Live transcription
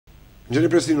Generale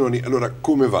Prestinoni, allora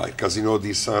come va il casinò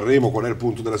di Sanremo? Qual è il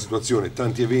punto della situazione?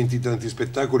 Tanti eventi, tanti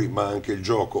spettacoli, ma anche il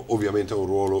gioco ovviamente ha un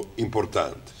ruolo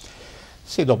importante.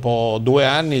 Sì, dopo 2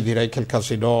 anni direi che il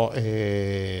casinò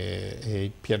è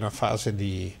in piena fase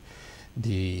di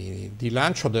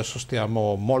lancio. Adesso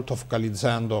stiamo molto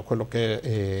focalizzando a quello che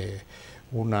è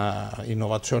una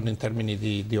innovazione in termini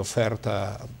di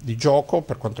offerta di gioco.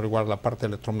 Per quanto riguarda la parte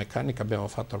elettromeccanica abbiamo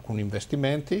fatto alcuni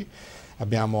investimenti,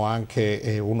 abbiamo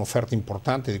anche un'offerta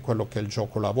importante di quello che è il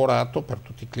gioco lavorato per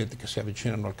tutti i clienti che si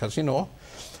avvicinano al casinò.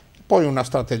 Poi una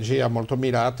strategia molto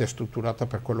mirata e strutturata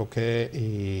per quello che è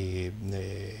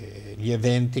gli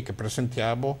eventi che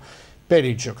presentiamo per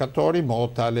i giocatori, in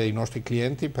modo tale i nostri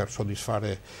clienti per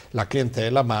soddisfare la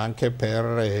clientela, ma anche per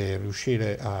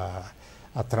riuscire a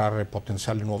attrarre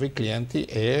potenziali nuovi clienti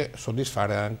e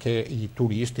soddisfare anche i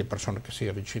turisti e persone che si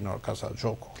avvicinano a casa da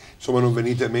gioco. Insomma, non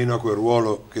venite meno a quel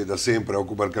ruolo che da sempre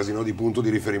occupa il casinò di punto di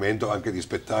riferimento anche di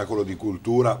spettacolo, di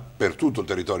cultura per tutto il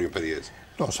territorio imperiese.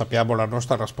 No, sappiamo la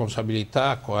nostra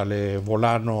responsabilità quale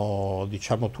volano,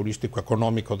 diciamo,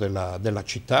 turistico-economico della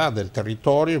città, del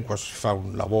territorio. In questo si fa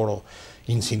un lavoro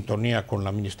in sintonia con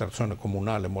l'amministrazione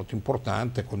comunale molto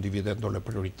importante, condividendo le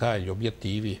priorità e gli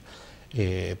obiettivi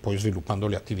e poi sviluppando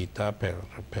le attività per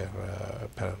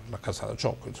la casa da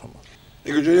gioco, insomma.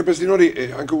 Ecco, Giancarlo Prestinoni,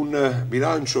 anche un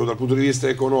bilancio dal punto di vista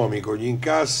economico, gli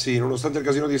incassi, nonostante il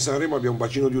casinò di Sanremo abbia un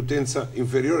bacino di utenza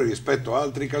inferiore rispetto a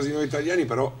altri casinò italiani,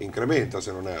 però incrementa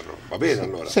se non erro, va bene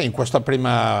allora? Sì, in questa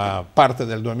prima parte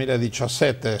del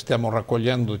 2017 stiamo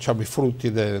raccogliendo, diciamo, i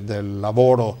frutti del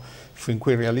lavoro fin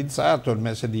qui realizzato. Il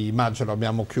mese di maggio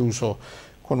l'abbiamo chiuso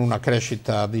con una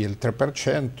crescita del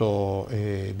 3%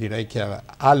 e direi che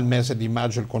al mese di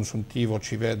maggio il consuntivo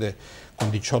ci vede con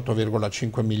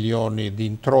 18,5 milioni di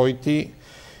introiti,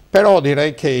 però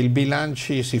direi che i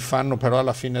bilanci si fanno però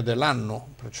alla fine dell'anno,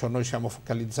 perciò noi siamo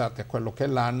focalizzati a quello che è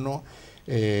l'anno.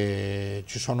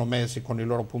 Ci sono mesi con i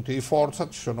loro punti di forza,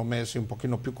 ci sono mesi un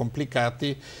pochino più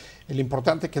complicati e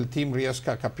l'importante è che il team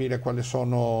riesca a capire quali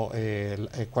sono,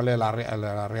 qual è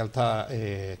la realtà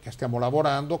che stiamo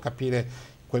lavorando, capire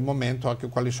in quel momento anche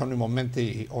quali sono i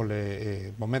momenti o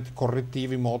momenti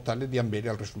correttivi in modo tale di ambire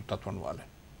al risultato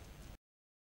annuale.